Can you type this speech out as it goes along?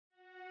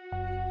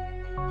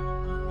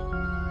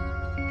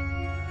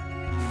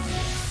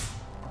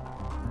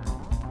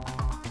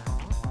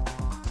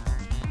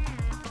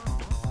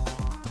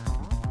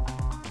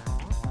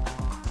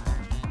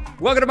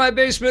Welcome to my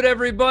basement,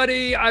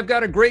 everybody. I've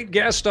got a great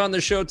guest on the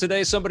show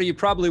today, somebody you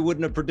probably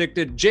wouldn't have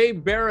predicted. Jay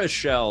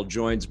Baruchel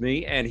joins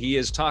me, and he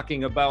is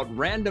talking about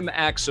Random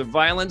Acts of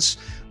Violence,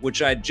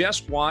 which I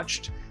just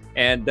watched.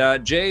 And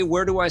Jay,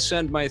 where do I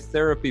send my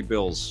therapy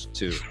bills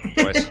to?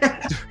 Send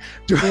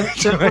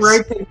them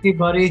right to me,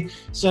 buddy.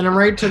 Send them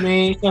right to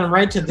me. Send them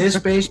right to this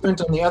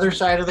basement on the other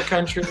side of the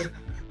country.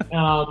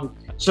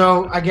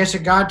 So I guess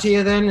it got to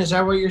you then? Is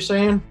that what you're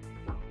saying?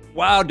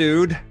 Wow,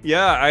 dude.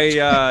 Yeah,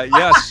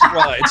 yes.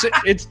 Well,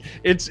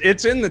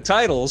 it's in the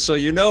title, so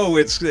you know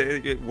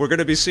we're going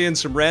to be seeing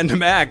some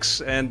random acts.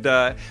 And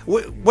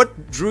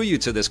what drew you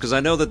to this? Because I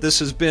know that this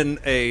has been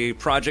a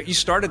project. You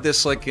started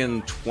this like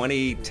in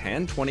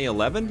 2010,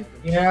 2011?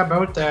 Yeah,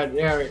 about that.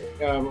 Yeah,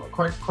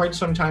 quite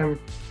some time,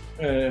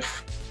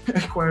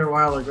 quite a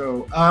while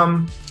ago.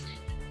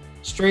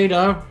 Straight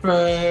up,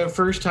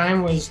 first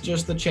time was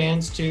just the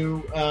chance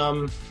to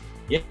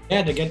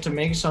to get to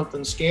make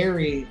something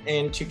scary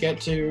and to get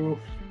to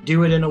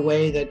do it in a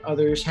way that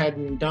others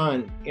hadn't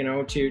done,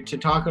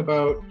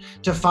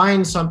 to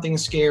find something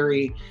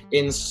scary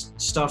in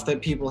stuff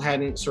that people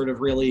hadn't sort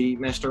of really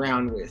messed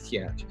around with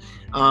yet.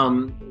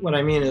 What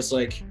I mean is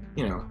there's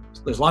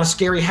a lot of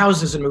scary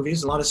houses in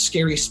movies, a lot of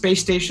scary space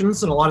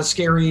stations, and a lot of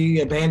scary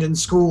abandoned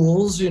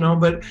schools,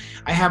 but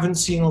I haven't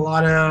seen a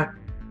lot of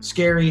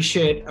scary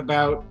shit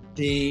about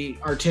the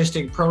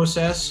artistic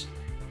process.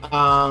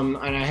 And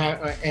I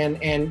have,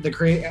 and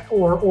the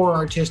or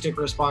artistic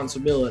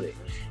responsibility,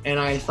 and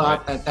I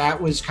thought that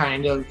was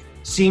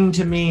seemed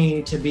to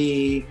me to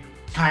be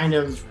kind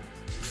of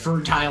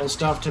fertile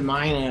stuff to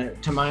mine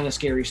a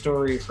scary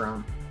story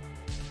from.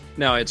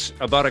 Now it's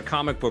about a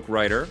comic book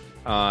writer,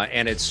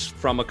 and it's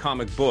from a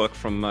comic book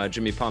from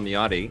Jimmy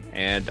Palmiotti,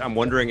 and I'm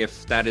wondering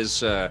if that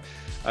is a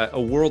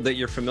world that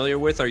you're familiar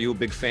with. Are you a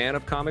big fan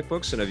of comic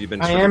books, and have you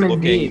been I am looking?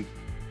 Indeed.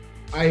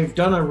 I've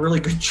done a really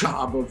good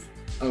job of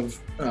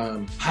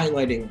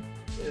highlighting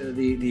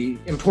the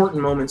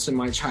important moments in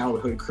my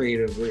childhood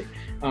creatively.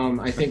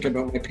 I think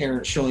about my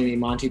parents showing me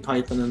Monty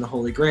Python and the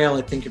Holy Grail.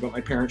 I think about my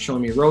parents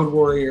showing me Road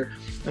Warrior.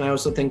 And I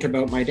also think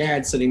about my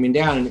dad sitting me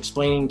down and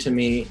explaining to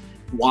me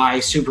why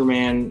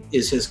Superman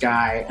is his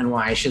guy and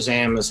why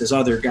Shazam is his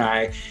other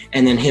guy.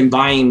 And then him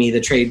buying me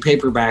the trade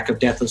paperback of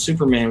Death of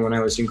Superman when I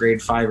was in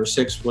grade 5 or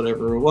 6,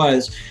 whatever it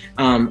was,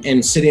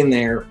 and sitting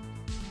there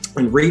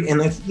and read. And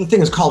the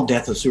thing is called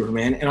Death of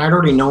Superman, and I'd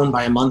already known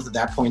by a month at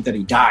that point that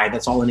he died.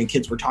 That's all any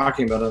kids were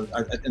talking about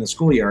in the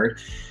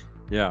schoolyard.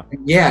 Yeah.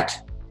 And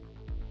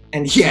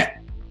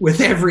yet, with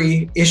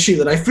every issue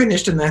that I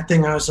finished in that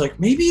thing, I was like,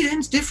 maybe it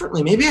ends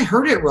differently. Maybe I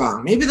heard it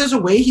wrong. Maybe there's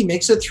a way he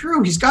makes it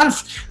through. There's got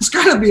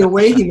to be a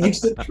way he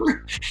makes it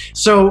through.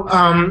 So,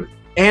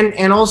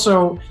 and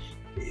also,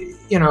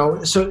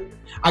 so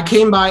I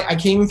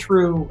came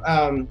through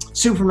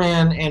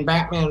Superman and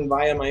Batman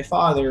via my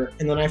father,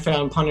 and then I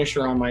found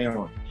Punisher on my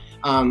own.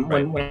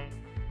 When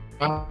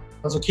I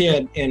was a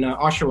kid in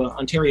Oshawa,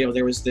 Ontario,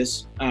 there was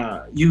this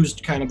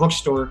used kind of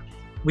bookstore.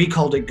 We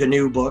called it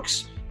GNU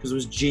Books because it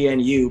was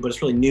GNU, but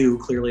it's really new,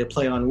 clearly a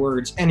play on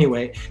words.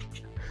 Anyway,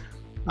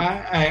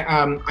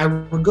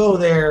 I would go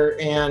there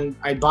and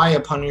I'd buy a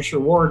Punisher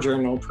War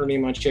Journal pretty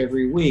much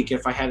every week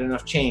if I had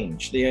enough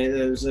change.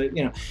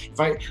 The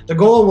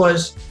goal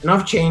was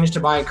enough change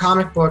to buy a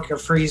comic book, a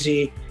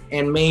Freezy,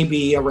 and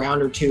maybe a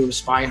round or two of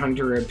Spy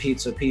Hunter and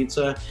Pizza.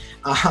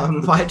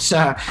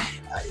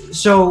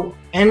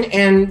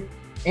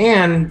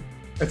 And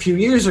a few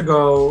years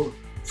ago,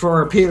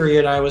 for a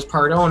period, I was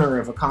part owner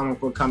of a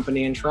comic book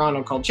company in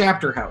Toronto called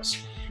Chapter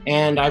House.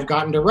 And I've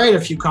gotten to write a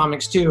few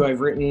comics too.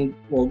 I've written,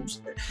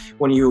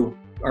 when you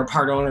are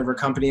part owner of a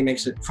company, it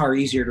makes it far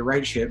easier to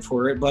write shit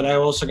for it. But I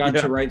also got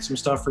to write some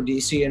stuff for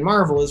DC and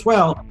Marvel as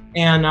well.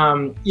 And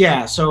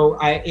so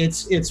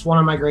it's one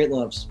of my great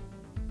loves.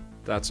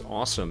 That's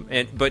awesome.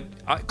 But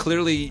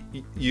clearly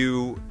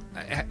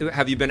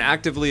have you been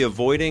actively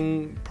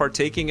avoiding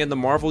partaking in the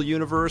Marvel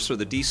universe or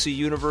the DC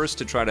universe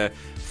to try to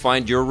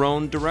find your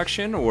own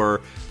direction, or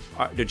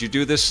did you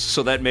do this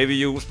so that maybe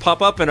you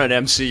pop up in an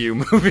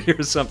MCU movie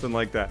or something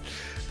like that?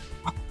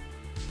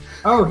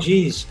 Oh,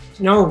 geez.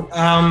 No,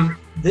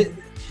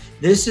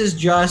 this is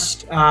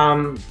just,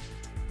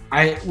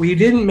 we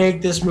didn't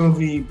make this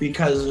movie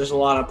because there's a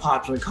lot of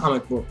popular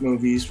comic book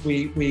movies.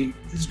 This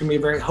is going to be a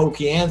very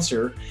hokey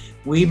answer.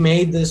 We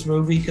made this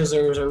movie because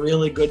there was a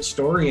really good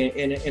story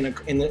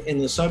in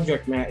the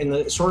subject matter, in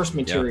the source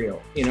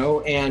material,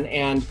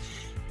 and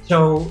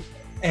so.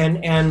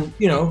 And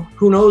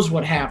who knows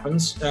what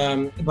happens,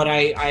 but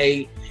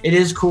it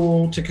is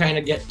cool to kind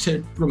of get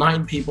to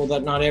remind people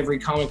that not every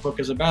comic book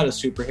is about a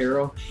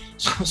superhero.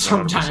 So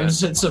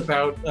sometimes 100%. It's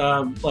about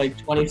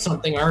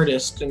 20-something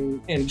artists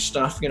and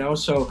stuff,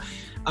 so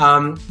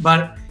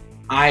but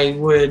I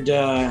would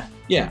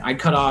I'd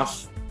cut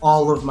off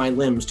all of my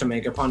limbs to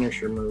make a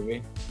Punisher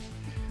movie.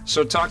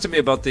 So talk to me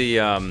about the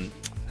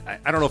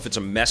I don't know if it's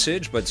a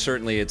message, but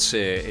certainly it's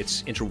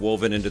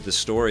interwoven into the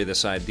story,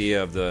 this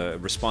idea of the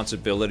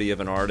responsibility of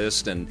an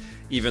artist and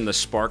even the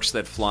sparks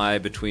that fly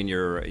between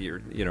your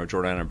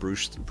Jordana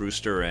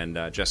Brewster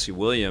and Jesse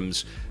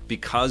Williams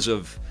because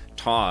of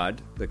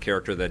Todd, the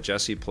character that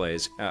Jesse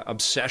plays,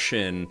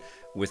 obsession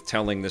with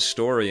telling this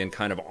story and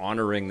kind of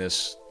honoring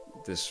this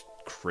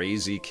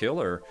crazy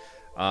killer.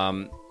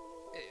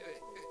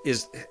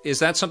 Is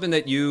that something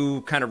that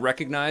you kind of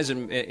recognize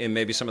in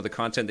maybe some of the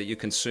content that you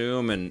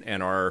consume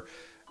and are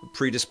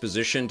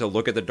predispositioned to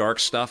look at the dark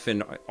stuff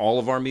in all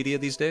of our media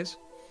these days?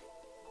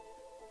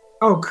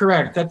 Oh,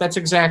 correct. That's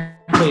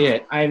exactly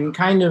it. I'm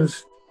kind of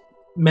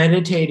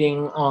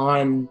meditating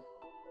on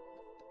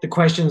the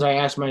questions I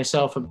ask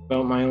myself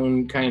about my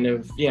own kind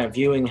of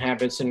viewing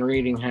habits and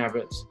reading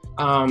habits.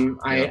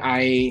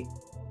 I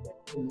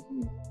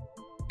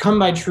come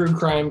by true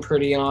crime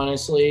pretty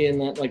honestly, in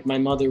that like my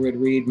mother would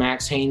read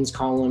Max Haynes'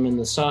 column in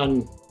the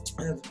Sun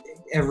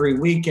every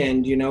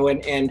weekend,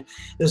 and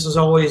this is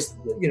always,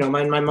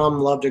 my mom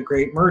loved a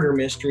great murder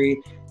mystery,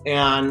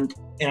 and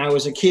I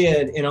was a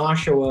kid in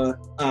Oshawa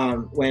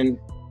when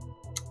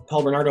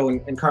Paul Bernardo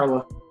and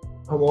Carla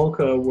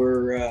Homolka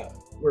were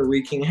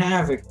wreaking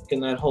havoc in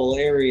that whole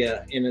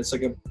area, and it's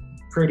like a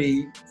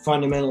pretty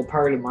fundamental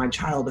part of my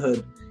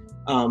childhood,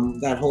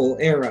 that whole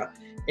era.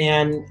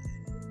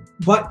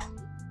 But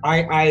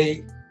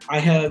I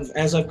have,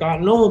 as I've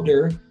gotten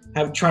older,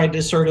 have tried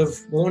to sort of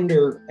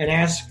wonder and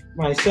ask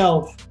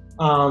myself,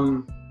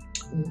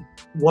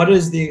 what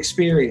is the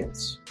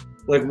experience?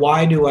 Like,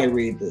 why do I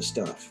read this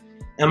stuff?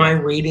 Am I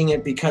reading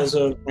it because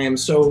I am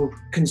so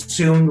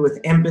consumed with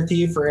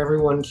empathy for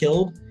everyone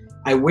killed?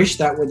 I wish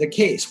that were the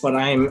case, but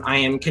I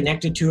am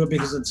connected to it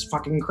because it's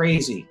fucking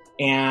crazy.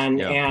 And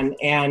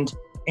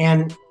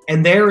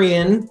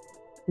therein,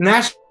 and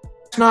that's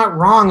not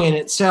wrong in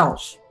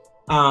itself.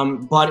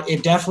 But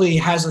it definitely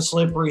has a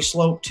slippery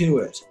slope to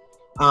it.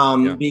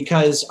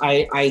 Because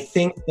I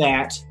think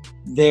that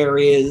there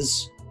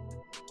is,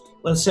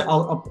 let's say, I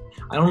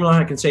don't know how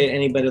I can say it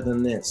any better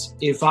than this.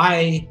 If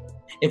a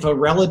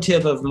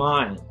relative of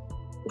mine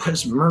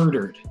was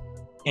murdered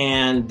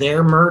and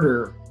their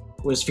murder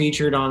was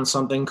featured on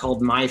something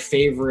called My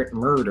Favorite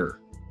Murder,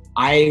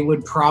 I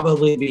would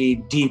probably be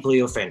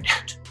deeply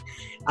offended.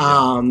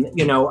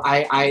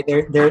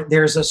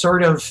 There's a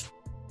sort of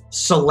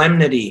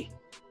solemnity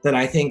that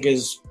I think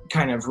is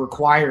kind of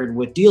required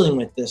with dealing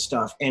with this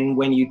stuff. And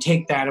when you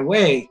take that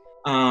away,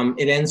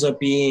 it ends up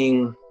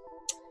being,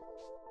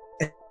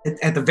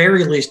 at the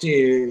very least,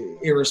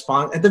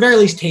 irresponsible, at the very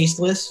least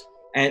tasteless,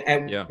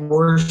 at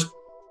worst,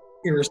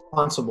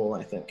 irresponsible,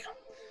 I think.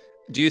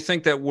 Do you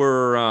think that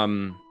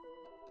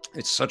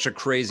it's such a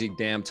crazy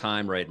damn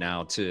time right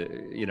now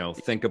to,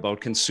 think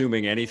about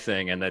consuming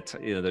anything, and that,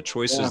 the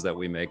choices that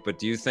we make, but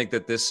do you think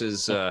that this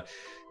is,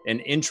 an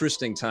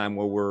interesting time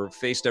where we're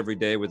faced every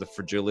day with the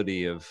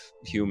fragility of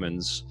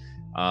humans?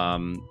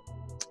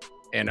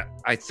 And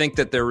I think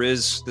that there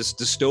is this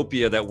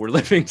dystopia that we're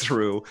living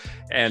through.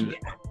 And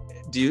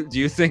do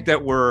you think that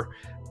we're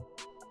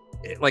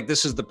like,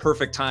 this is the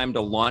perfect time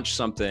to launch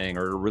something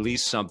or to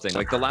release something?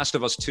 Like The Last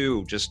of Us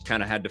 2 just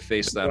kind of had to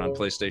face that on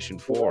PlayStation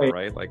 4,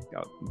 right? Like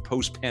a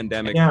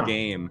post-pandemic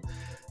game.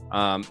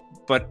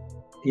 But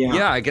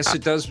I guess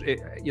it does.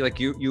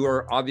 You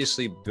are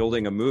obviously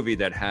building a movie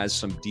that has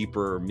some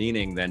deeper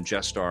meaning than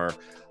just our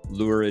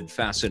lurid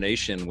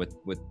fascination with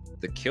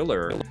the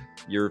killer.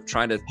 You're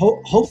trying to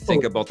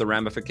think about the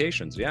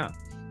ramifications. Yeah.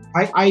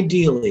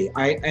 Ideally,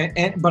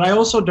 but I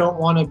also don't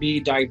want to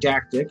be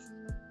didactic,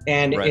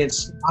 and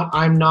it's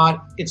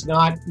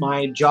not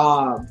my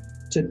job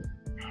to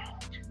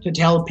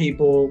tell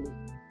people.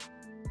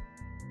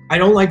 I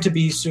don't like to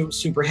be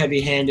super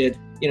heavy-handed.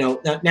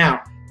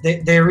 Now.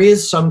 There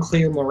is some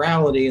clear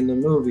morality in the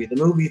movie. The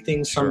movie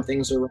thinks some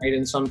things are right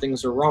and some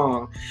things are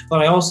wrong. But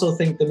I also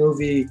think the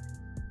movie,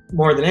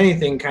 more than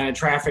anything, kind of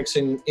traffics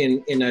in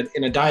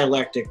a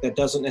dialectic that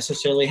doesn't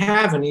necessarily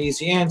have an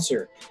easy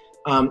answer.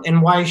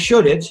 And why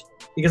should it?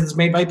 Because it's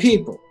made by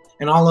people.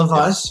 And all of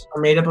us are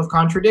made up of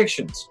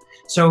contradictions.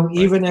 So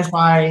even if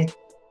I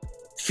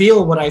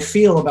feel what I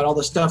feel about all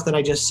the stuff that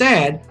I just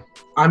said,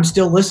 I'm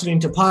still listening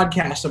to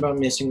podcasts about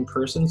missing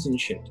persons and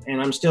shit. And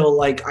I'm still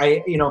like,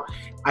 I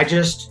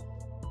just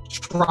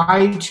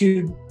try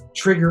to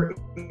trigger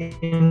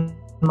in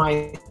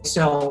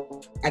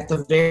myself at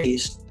the very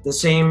least the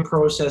same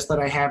process that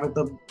I have at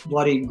the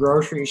bloody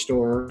grocery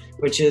store,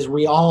 which is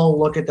we all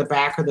look at the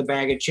back of the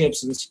bag of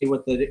chips and see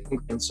what the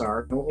ingredients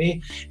are, don't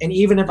we? And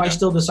even if I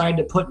still decide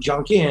to put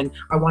junk in,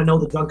 I want to know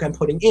the junk I'm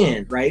putting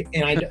in, right?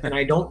 And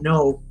I don't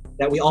know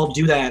that we all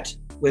do that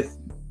with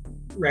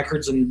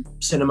records and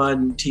cinema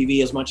and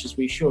TV as much as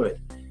we should.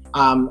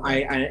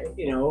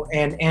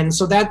 And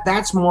so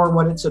that's more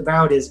what it's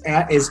about,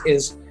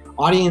 is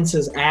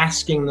audiences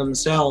asking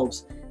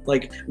themselves,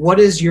 like, what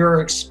is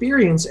your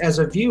experience as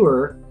a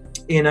viewer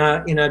in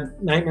a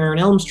Nightmare on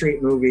Elm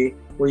Street movie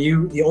where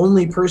the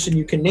only person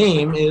you can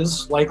name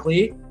is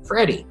likely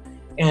Freddy?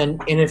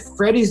 And if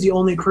Freddy's the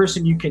only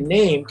person you can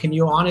name, can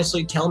you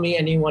honestly tell me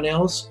anyone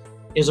else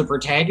is a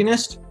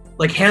protagonist?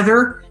 Like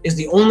Heather is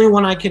the only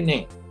one I can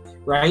name,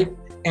 right?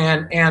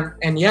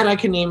 And yet I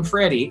can name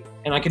Freddy,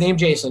 and I can name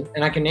Jason,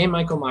 and I can name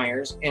Michael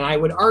Myers, and I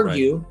would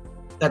argue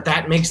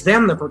that makes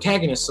them the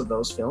protagonists of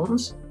those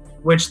films,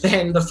 which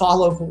then the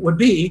follow-up would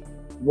be,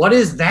 what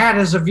is that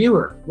as a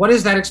viewer? What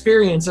is that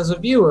experience as a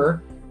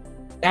viewer?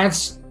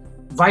 That's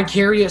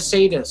vicarious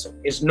sadism.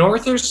 Is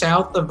north or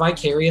south of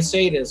vicarious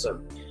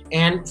sadism?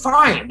 And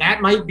fine,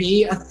 that might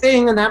be a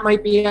thing, and that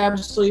might be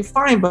absolutely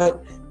fine,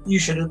 but you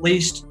should at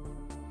least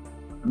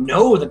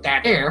know that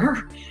that's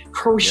there,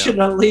 or we should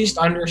at least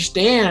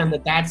understand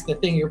that that's the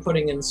thing you're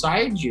putting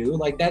inside you.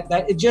 Like that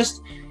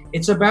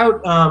it's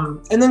about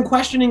and then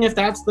questioning if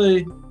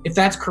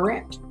that's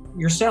correct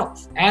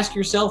yourself. Ask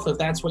yourself if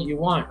that's what you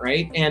want,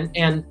 right?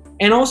 And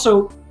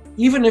also,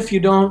 even if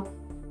you're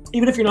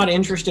not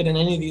interested in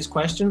any of these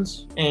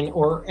questions and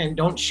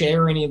don't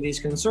share any of these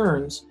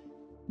concerns,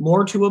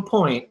 more to a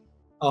point,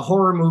 a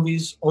horror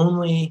movie's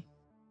only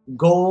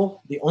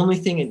goal, the only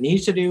thing it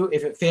needs to do,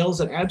 if it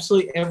fails at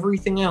absolutely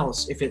everything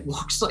else, if it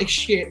looks like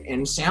shit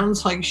and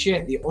sounds like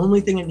shit, the only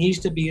thing it needs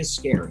to be is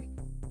scary.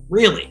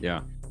 Really.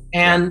 Yeah.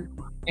 And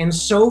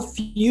so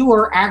few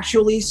are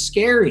actually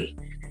scary.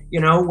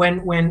 You know,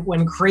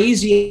 when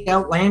crazy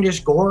outlandish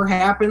gore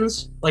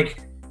happens,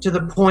 like to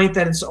the point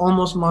that it's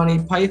almost Monty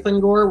Python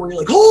gore, where you're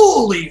like,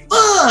 holy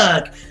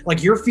fuck!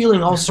 Like you're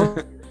feeling all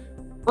sorts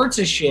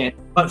of shit,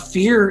 but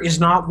fear is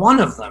not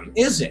one of them,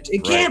 is it?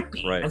 It can't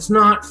be. Right. That's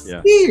not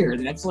fear.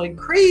 That's like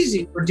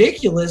crazy,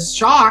 ridiculous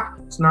shock.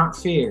 It's not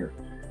fear.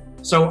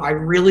 So I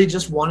really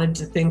just wanted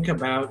to think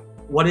about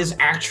what is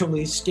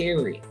actually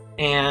scary.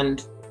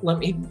 And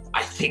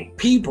I think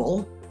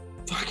people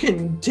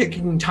fucking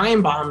ticking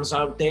time bombs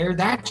out there,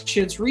 that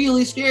shit's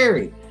really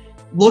scary.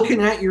 Looking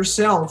at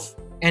yourself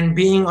and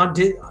being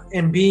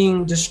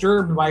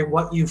disturbed by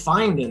what you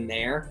find in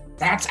there,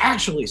 that's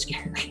actually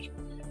scary.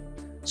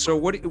 So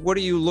what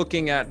are you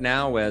looking at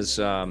now as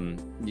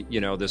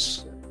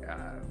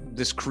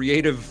this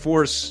creative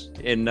force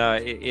in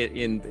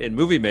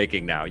movie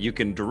making now? You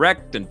can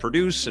direct and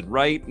produce and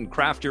write and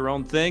craft your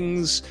own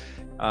things.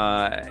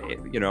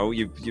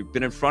 You've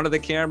been in front of the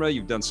camera.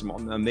 You've done some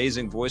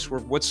amazing voice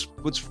work.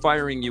 What's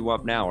firing you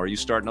up now? Are you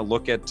starting to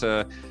look at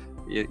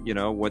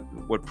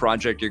what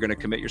project you're going to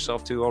commit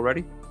yourself to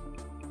already?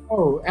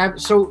 Oh,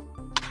 so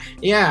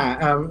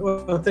yeah.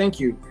 Well, thank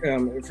you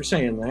for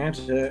saying that.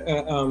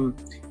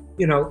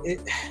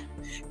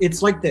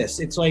 It's like this.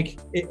 It's like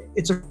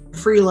it's a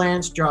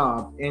freelance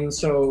job, and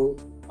so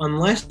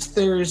unless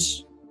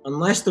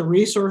the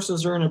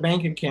resources are in a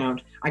bank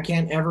account, I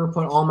can't ever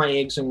put all my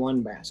eggs in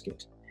one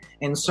basket.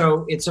 And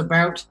so it's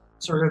about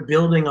sort of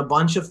building a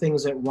bunch of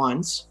things at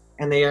once,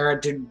 and they are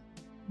at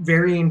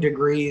varying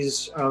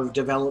degrees of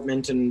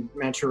development and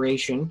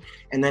maturation,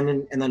 and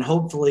then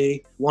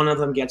hopefully one of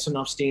them gets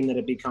enough steam that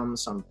it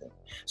becomes something.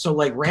 So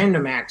like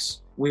Random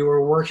Acts, we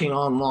were working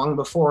on long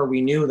before we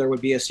knew there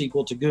would be a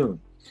sequel to Goon.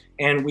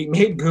 And we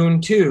made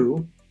Goon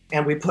 2,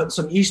 and we put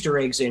some Easter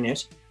eggs in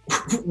it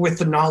with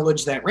the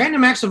knowledge that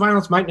random acts of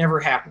violence might never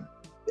happen.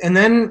 And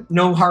then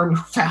no harm,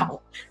 no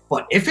foul.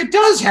 But if it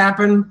does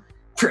happen,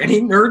 for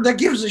any nerd that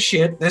gives a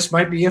shit, this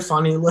might be a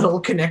funny little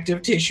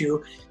connective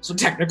tissue. So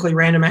technically,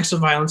 Random Acts of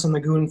Violence and the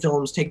Goon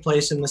films take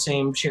place in the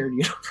same shared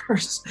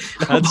universe.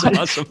 That's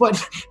awesome.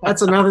 But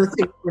that's another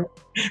thing.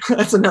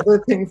 That's another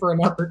thing for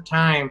another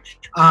time.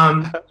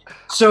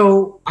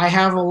 So I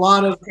have a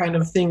lot of kind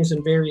of things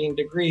in varying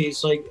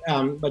degrees.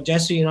 But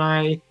Jesse and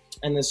I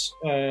and this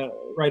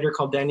writer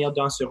called Daniel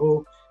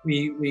Dansereau,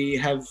 we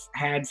have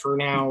had for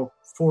now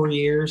 4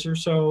 years or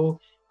so.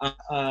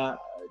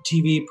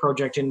 TV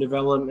project in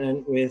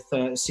development with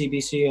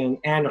CBC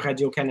and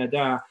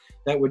Radio-Canada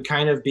that would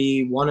kind of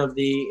be one of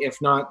the,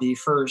 if not the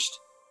first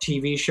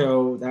TV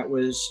show that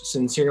was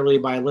sincerely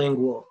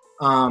bilingual.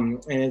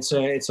 And it's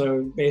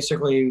a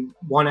basically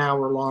 1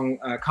 hour long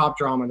cop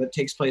drama that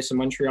takes place in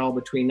Montreal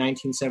between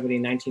 1970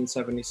 and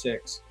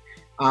 1976.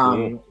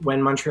 When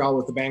Montreal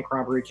was the bank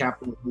robbery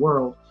capital of the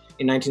world.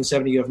 In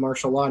 1970, you have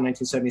martial law. In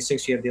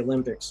 1976, you have the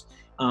Olympics.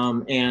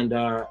 And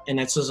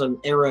this is an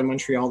era in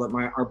Montreal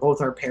that both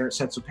our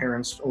sets of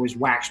parents always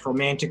waxed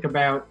romantic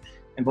about,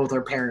 and both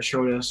our parents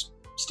showed us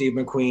Steve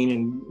McQueen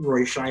and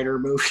Roy Scheider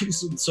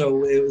movies, and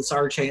so it was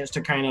our chance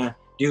to kind of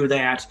do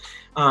that.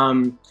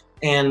 And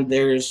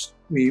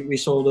we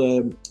sold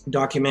a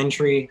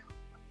documentary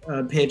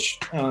pitch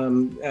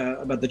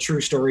about the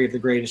true story of The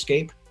Great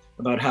Escape,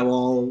 about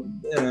how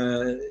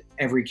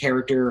every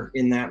character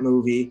in that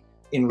movie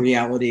in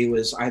reality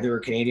was either a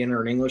Canadian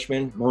or an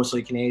Englishman,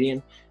 mostly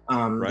Canadian.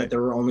 That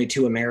there were only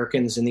 2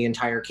 Americans in the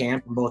entire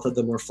camp. Both of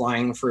them were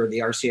flying for the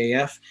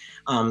RCAF.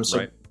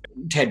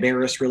 Ted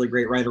Barris, really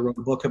great writer, wrote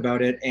a book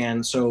about it.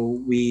 And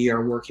so we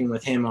are working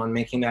with him on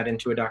making that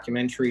into a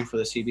documentary for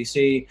the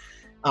CBC.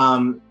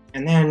 And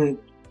then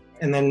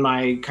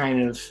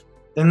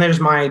there's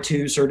my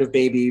 2 sort of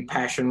baby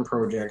passion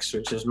projects,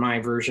 which is my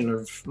version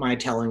of my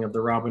telling of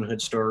the Robin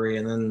Hood story.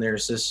 And then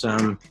there's this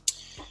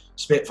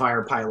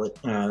Spitfire pilot,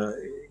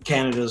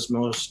 Canada's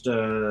most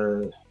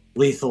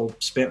lethal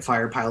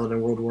Spitfire pilot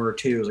in World War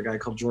II. Was a guy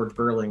called George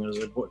Burling. It was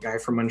a guy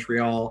from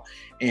Montreal,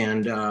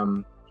 and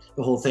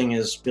the whole thing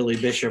is Billy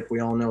Bishop. We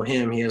all know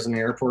him. He has an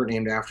airport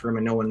named after him,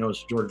 and no one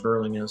knows who George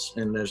Burling is,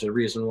 and there's a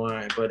reason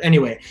why. But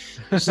anyway,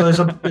 so there's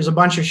a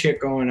bunch of shit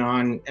going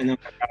on, and then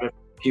I got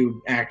a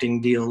few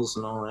acting deals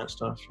and all that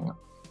stuff. Yeah.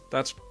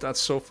 That's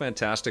so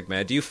fantastic,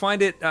 man. Do you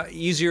find it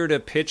easier to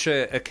pitch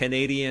a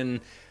Canadian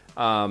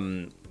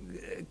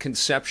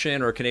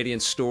conception or a Canadian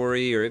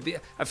story? Or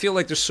I feel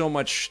like there's so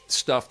much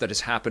stuff that has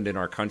happened in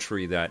our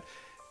country that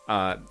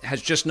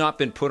has just not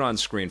been put on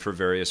screen for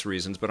various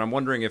reasons. But I'm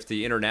wondering if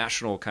the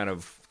international kind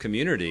of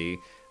community,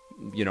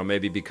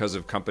 maybe because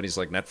of companies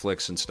like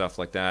Netflix and stuff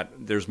like that,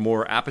 there's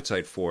more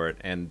appetite for it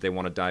and they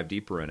want to dive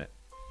deeper in it.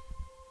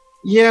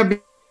 Yeah,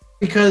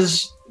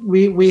 because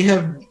we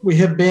have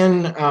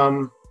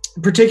been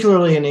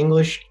particularly in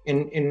English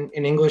in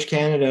English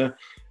Canada,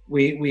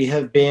 we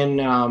have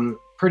been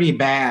pretty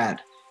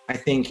bad, I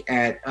think,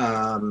 at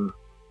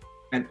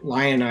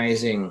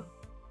lionizing,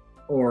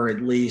 or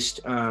at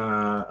least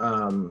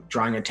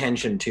drawing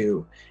attention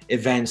to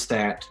events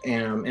that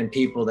and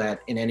people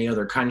that in any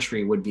other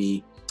country would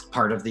be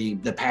part of the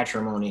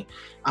patrimony.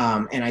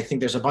 And I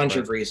think there's a bunch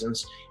of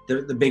reasons.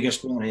 The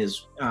biggest one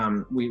is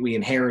we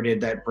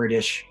inherited that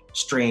British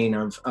strain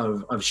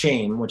of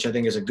shame, which I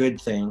think is a good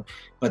thing.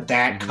 But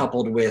that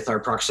coupled with our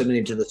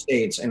proximity to the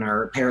States and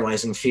our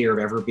paralyzing fear of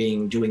ever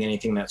doing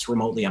anything that's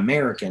remotely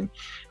American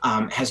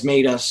has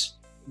made us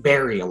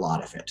bury a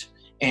lot of it.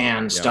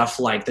 And stuff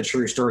like The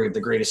True Story of the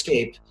Great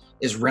Escape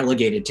is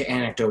relegated to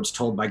anecdotes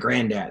told by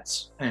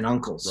granddads and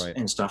uncles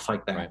and stuff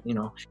like that,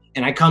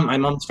 And my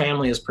mom's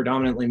family is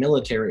predominantly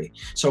military.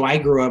 So I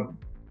grew up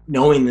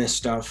knowing this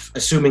stuff,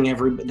 assuming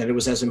that it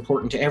was as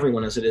important to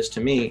everyone as it is to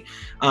me.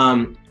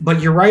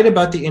 But you're right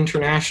about the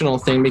international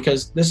thing,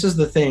 because this is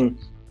the thing.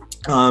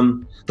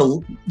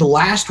 The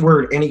last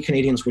word any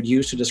Canadians would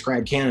use to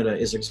describe Canada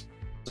is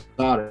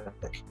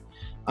exotic.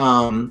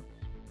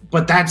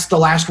 But that's the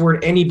last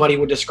word anybody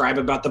would describe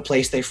about the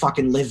place they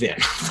fucking live in.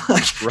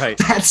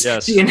 That's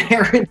the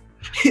inherent,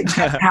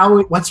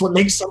 that's what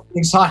makes something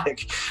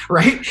exotic,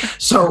 right?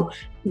 So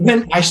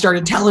when I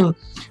started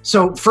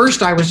so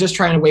first I was just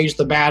trying to wage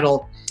the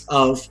battle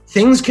of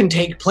things can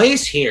take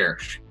place here.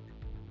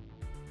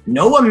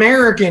 No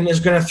American is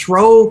going to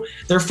throw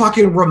their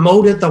fucking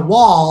remote at the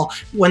wall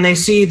when they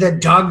see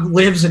that Doug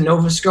lives in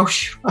Nova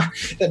Scotia,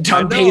 that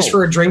Doug pays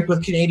for a drink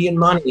with Canadian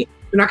money.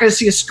 You're not going to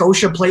see a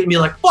Scotia plate and be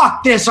like,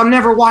 fuck this, I'm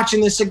never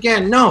watching this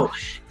again. No,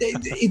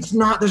 it's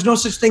not. There's no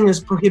such thing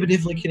as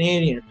prohibitively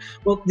Canadian.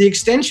 Well, the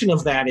extension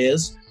of that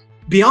is,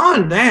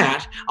 beyond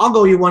that, I'll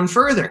go you one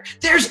further.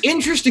 There's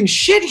interesting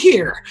shit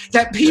here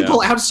that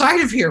people outside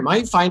of here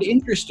might find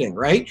interesting,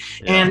 right?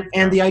 Yeah.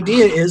 And the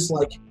idea is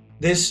like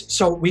this,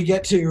 so we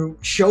get to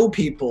show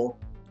people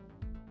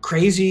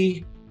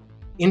crazy,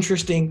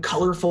 interesting,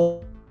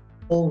 colorful,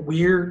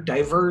 weird,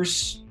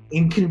 diverse,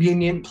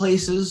 inconvenient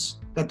places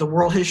that the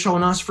world has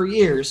shown us for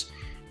years.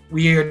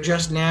 We are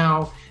just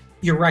now,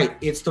 you're right,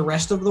 it's the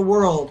rest of the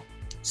world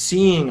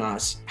seeing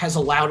us has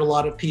allowed a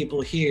lot of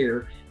people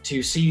here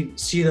to see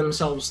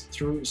ourselves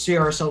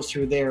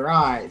through their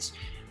eyes,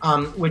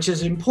 which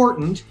is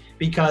important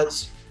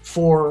because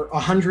for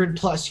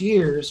 100+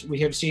 years we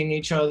have seen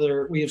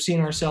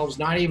ourselves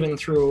not even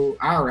through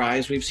our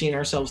eyes, we've seen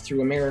ourselves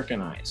through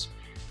American eyes.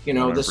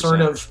 100%. The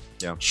sort of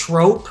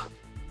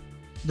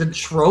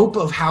trope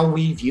of how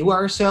we view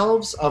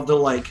ourselves, of the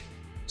like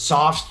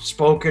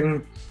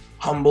soft-spoken,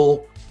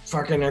 humble,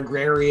 fucking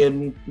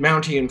agrarian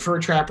Mountie and fur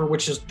trapper,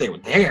 which is, they were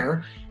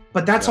there,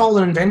 but that's all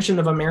an invention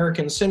of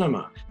American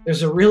cinema.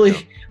 There's a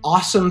really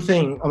awesome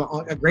thing,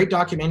 a great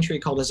documentary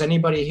called Has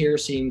Anybody Here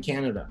Seen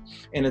Canada?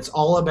 And it's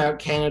all about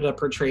Canada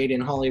portrayed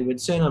in Hollywood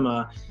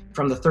cinema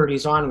from the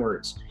 30s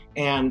onwards.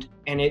 And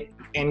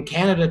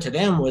Canada to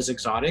them was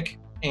exotic,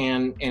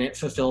 and it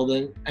fulfilled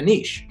a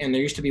niche. And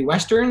there used to be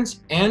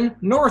Westerns and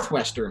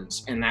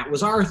Northwesterns, and that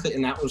was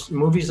and that was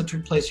movies that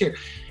took place here.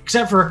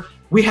 Except for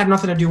we had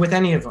nothing to do with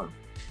any of them.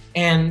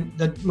 And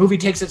the movie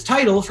takes its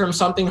title from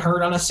something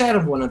heard on a set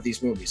of one of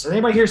these movies. Has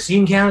anybody here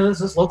seen Canada? Does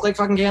this look like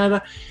fucking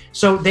Canada?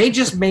 So they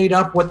just made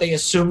up what they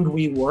assumed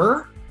we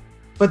were,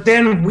 but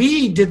then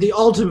we did the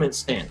ultimate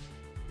sin.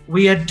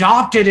 We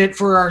adopted it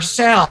for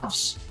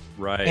ourselves.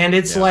 Right. And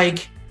it's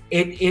like,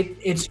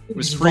 it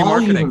speaks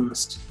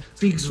volumes.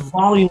 Speaks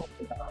volumes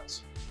about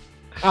us.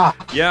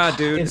 Yeah,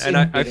 dude. And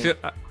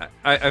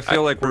I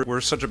feel like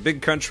we're such a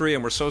big country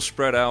and we're so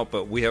spread out,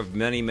 but we have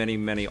many, many,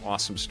 many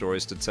awesome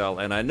stories to tell.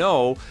 And I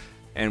know,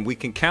 and we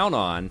can count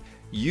on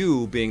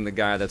you being the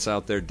guy that's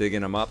out there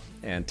digging them up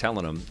and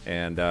telling them.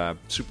 And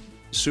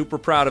super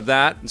proud of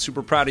that, and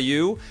super proud of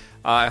you.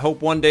 I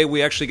hope one day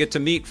we actually get to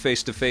meet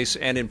face to face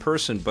and in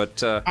person.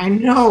 But I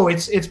know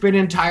it's been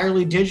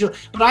entirely digital.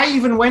 But I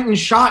even went and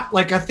shot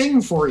like a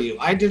thing for you.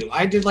 I did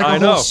like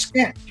a whole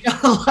sketch.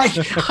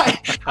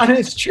 And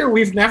it's true,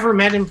 we've never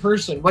met in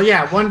person. But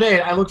yeah, one day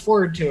I look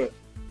forward to it.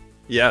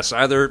 Yes,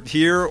 either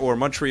here or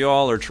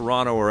Montreal or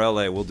Toronto or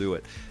LA, we'll do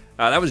it.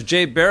 That was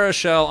Jay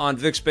Baruchel on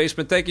Vic's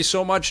Basement. Thank you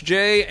so much,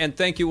 Jay, and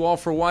thank you all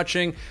for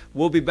watching.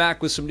 We'll be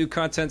back with some new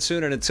content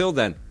soon, and until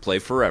then, play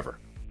forever.